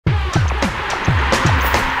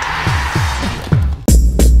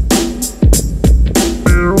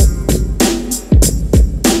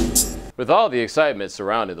With all the excitement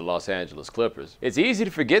surrounding the Los Angeles Clippers, it's easy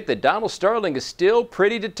to forget that Donald Sterling is still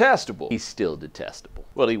pretty detestable. He's still detestable.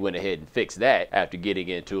 Well, he went ahead and fixed that after getting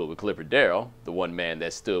into it with Clipper Darrell, the one man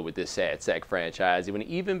that stood with this sad sack franchise when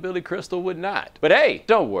even Billy Crystal would not. But hey,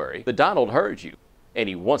 don't worry, the Donald heard you, and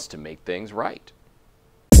he wants to make things right.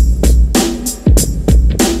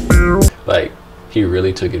 Like, he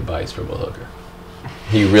really took advice from a hooker.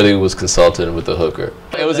 He really was consulting with the hooker.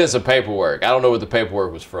 It was in some paperwork. I don't know what the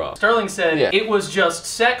paperwork was from. Sterling said it was just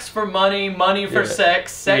sex for money, money for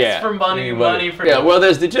sex, sex for money, money for... Yeah, well,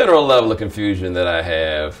 there's the general level of confusion that I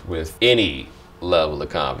have with any level of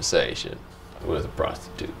conversation with a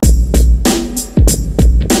prostitute.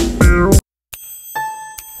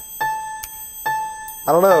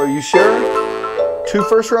 I don't know, are you sure? 2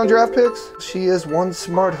 first-round draft picks? She is one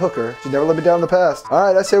smart hooker. She never let me down in the past. All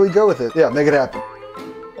right, I say we go with it. Yeah, make it happen.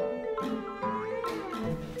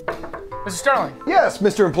 Mr. Sterling. Yes,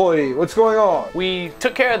 Mr. Employee. What's going on? We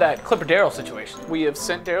took care of that Clipper Darrell situation. We have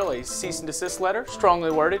sent Darrell a cease and desist letter,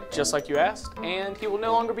 strongly worded, just like you asked, and he will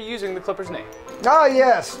no longer be using the Clippers' name. Ah,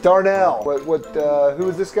 yes, Darnell. Who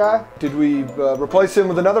is this guy? Did we replace him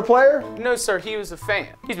with another player? No, sir, he was a fan.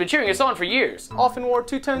 He's been cheering us on for years. Often wore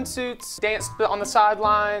two-tone suits, danced on the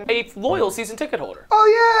sideline, a loyal season ticket holder. Oh,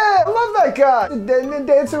 yeah, I love that guy. And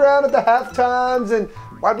dance around at the half times, and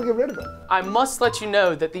why'd we get rid of him? I must let you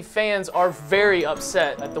know that the fans are very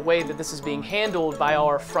upset at the way that this is being handled by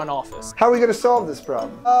our front office. How are we going to solve this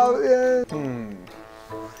problem?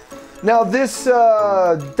 Now this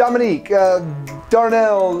Dominique,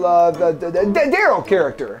 Darnell, Darrell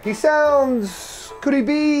character, he sounds,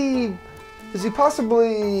 is he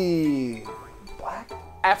possibly black?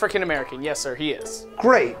 African American, yes sir, he is.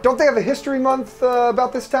 Great. Don't they have a history month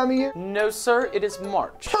about this time of year? No sir, it is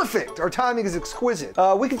March. Perfect. Our timing is exquisite.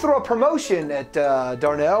 We can throw a promotion at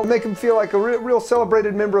Darnell, make him feel like a real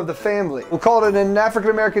celebrated member of the family. We'll call it an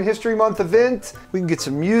African American History Month event. We can get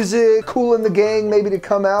some music, Cool in the Gang maybe to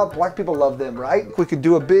come out. Black people love them, right? We could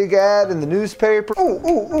do a big ad in the newspaper.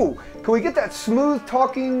 Ooh. Can we get that smooth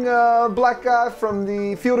talking black guy from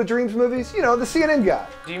the Field of Dreams movies? You know, the CNN guy.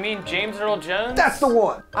 Do you mean James Earl Jones? That's the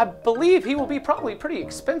one. I believe he will be probably pretty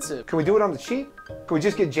expensive. Can we do it on the cheap? Can we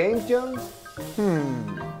just get James Jones?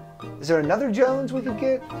 Is there another Jones we could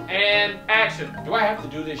get? And action. Do I have to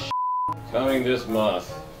do this shit? Coming this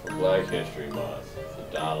month for Black History Month for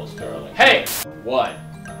Donald Sterling. Hey! What?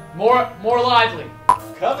 More lively.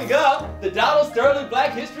 Coming up, the Donald Sterling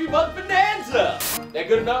Black History Month Bonanza. That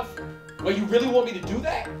good enough? Well, you really want me to do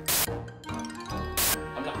that?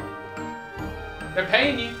 I'm not. They're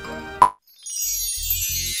paying you.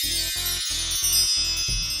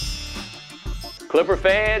 Clipper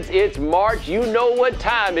fans, it's March. You know what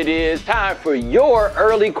time it is. Time for your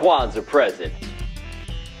early Kwanzaa present.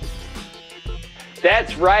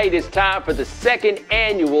 That's right, it's time for the 2nd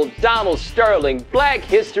annual Donald Sterling Black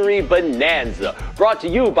History Bonanza, brought to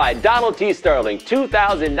you by Donald T. Sterling,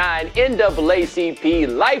 2009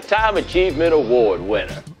 NAACP Lifetime Achievement Award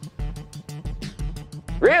winner.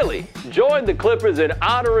 Really, join the Clippers in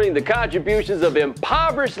honoring the contributions of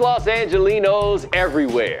impoverished Los Angelinos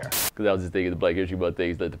everywhere. Because I was just thinking the Black History Month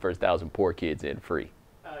things, let the first 1,000 poor kids in free.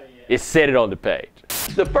 It said it on the page.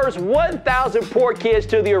 The first 1,000 poor kids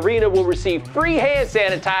to the arena will receive free hand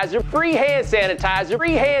sanitizer, free hand sanitizer,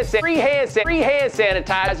 free hand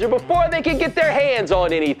sanitizer before they can get their hands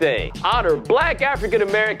on anything. Honor black African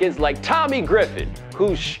Americans like Tommy Griffin,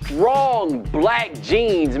 whose strong black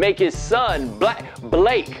genes make his son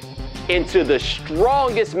Blake into the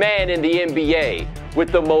strongest man in the NBA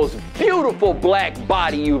with the most beautiful black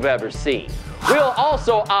body you've ever seen. We'll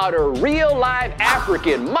also honor real-life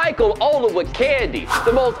African Michael Olowokandi,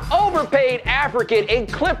 the most overpaid African in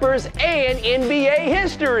Clippers and NBA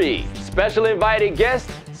history. Special invited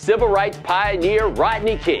guest, civil rights pioneer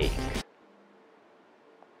Rodney King.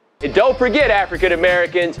 And don't forget, African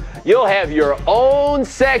Americans, you'll have your own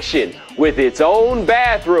section with its own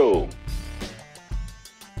bathroom.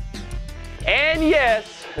 And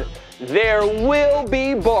yes, there will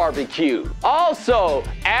be barbecue. Also,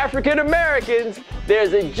 African Americans,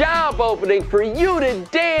 there's a job opening for you to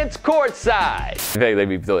dance courtside. In fact, let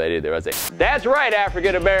me throw that in there. I say, that's right,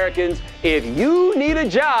 African Americans. If you need a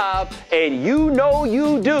job, and you know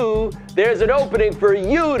you do, there's an opening for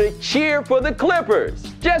you to cheer for the Clippers.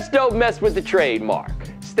 Just don't mess with the trademark.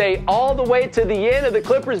 Stay all the way to the end of the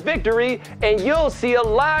Clippers' victory, and you'll see a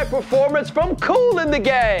live performance from Kool in the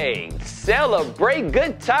Gang. Celebrate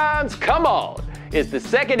good times, come on. It's the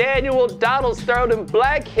 2nd annual Donald Sterling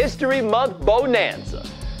Black History Month Bonanza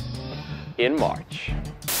in March.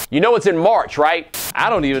 You know it's in March, right? I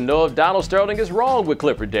don't even know if Donald Sterling is wrong with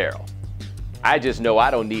Clipper Darrell. I just know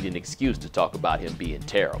I don't need an excuse to talk about him being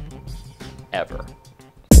terrible. Ever.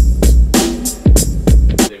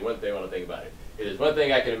 One thing I want to think about it. It is one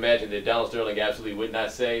thing I can imagine that Donald Sterling absolutely would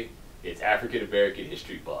not say. It's African American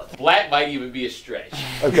History Month. Black might even be a stretch.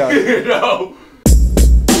 Okay. You know?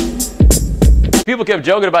 People kept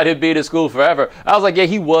joking about him being in school forever. I was like, yeah,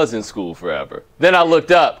 he was in school forever. Then I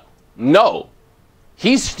looked up. No,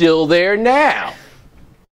 he's still there now.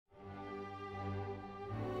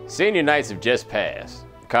 Senior nights have just passed.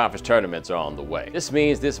 Conference tournaments are on the way. This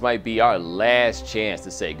means this might be our last chance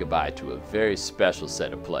to say goodbye to a very special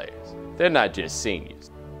set of players. They're not just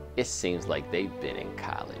seniors. It seems like they've been in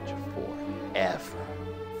college forever.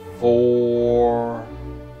 Forever.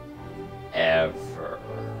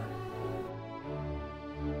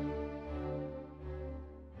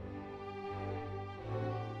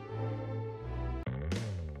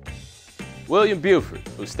 William Buford,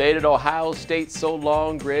 who stayed at Ohio State so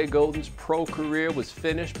long Greg Oden's pro career was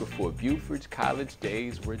finished before Buford's college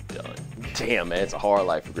days were done. Damn, man, it's a hard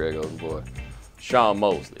life for Greg Oden, boy. Sean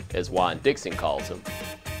Mosley, as Juan Dixon calls him,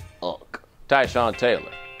 Unc. Tyshawn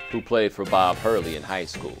Taylor, who played for Bob Hurley in high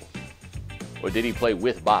school. Or did he play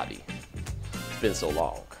with Bobby? It's been so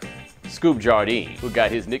long. Scoop Jardine, who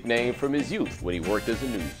got his nickname from his youth when he worked as a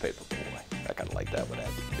newspaper boy. I kind of like that one.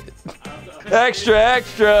 Extra,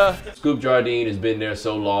 extra! Scoop Jardine has been there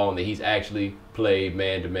so long that he's actually played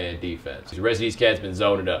man-to-man defense. The rest of these cats been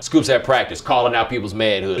zoning up. Scoop's at practice, calling out people's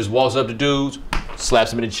manhood. Just walks up to dudes, slaps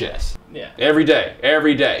them in the chest. Yeah. Every day,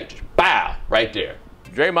 every day. Just bow, right there.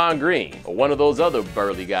 Draymond Green, or one of those other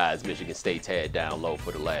burly guys Michigan State's had down low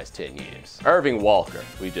for the last 10 years. Irving Walker,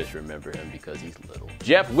 we just remember him because he's little.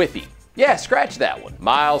 Jeff Whiffy, yeah, scratch that one.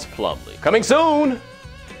 Miles Plumlee. Coming soon,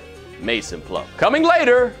 Mason Plumlee. Coming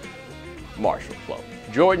later, Marshall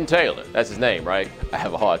Plumlee. Jordan Taylor, that's his name, right? I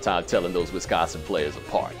have a hard time telling those Wisconsin players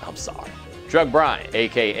apart, I'm sorry. Truck Bryant,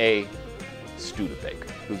 AKA Studebaker,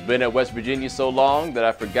 who's been at West Virginia so long that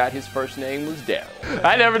I forgot his first name was Darrell.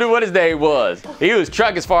 I never knew what his name was. He was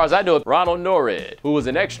Truck as far as I know. Ronald Norred, who was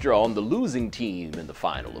an extra on the losing team in the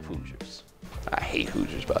final of Hoosiers. I hate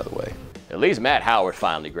Hoosiers, by the way. At least Matt Howard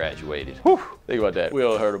finally graduated. Whew, think about that. We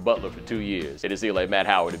all heard of Butler for 2 years. It didn't seem like Matt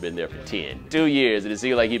Howard had been there for 10. 2 years, and it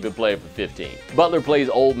seemed like he'd been playing for 15. Butler plays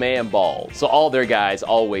old man ball, so all their guys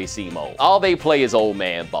always seem old. All they play is old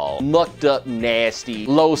man ball. Mucked up, nasty,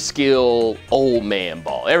 low skill, old man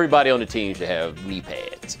ball. Everybody on the team should have knee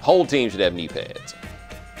pads. Whole team should have knee pads.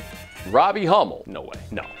 Robbie Hummel. No way.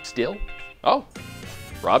 No. Still? Oh.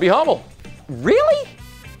 Robbie Hummel. Really?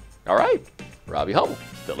 All right. Robbie Hummel.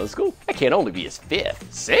 Still in school. That can't only be his 5th.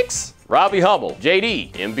 6th? Robbie Hummel,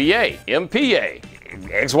 JD, MBA, MPA,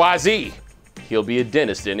 XYZ. He'll be a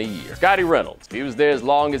dentist in a year. Scotty Reynolds, if he was there as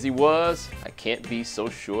long as he was, I can't be so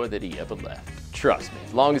sure that he ever left. Trust me,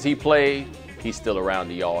 as long as he played, he's still around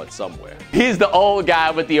the yard somewhere. He's the old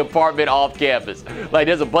guy with the apartment off campus. Like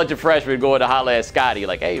there's a bunch of freshmen going to holler at Scotty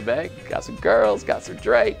like, hey man, got some girls, got some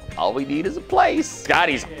Drake. All we need is a place.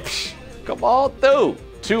 Scotty's, come on through.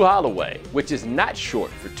 Tu Holloway, which is not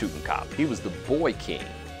short for Tutankhamun. He was the boy king.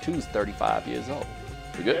 Tu's 35 years old.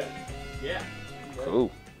 We good? Yeah.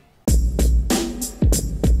 Cool.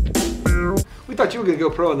 We thought you were going to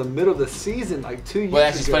go pro in the middle of the season like 2 years ago. Well,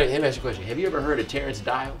 that's just funny. Let me ask you a question. Have you ever heard of Terrence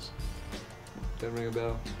Dials? Doesn't ring a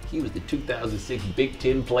bell. He was the 2006 Big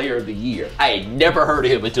Ten Player of the Year. I had never heard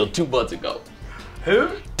of him until 2 months ago.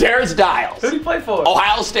 Who? Terrence Dials. Who did he play for?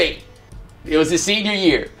 Ohio State. It was his senior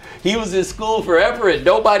year. He was in school forever and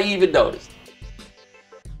nobody even noticed.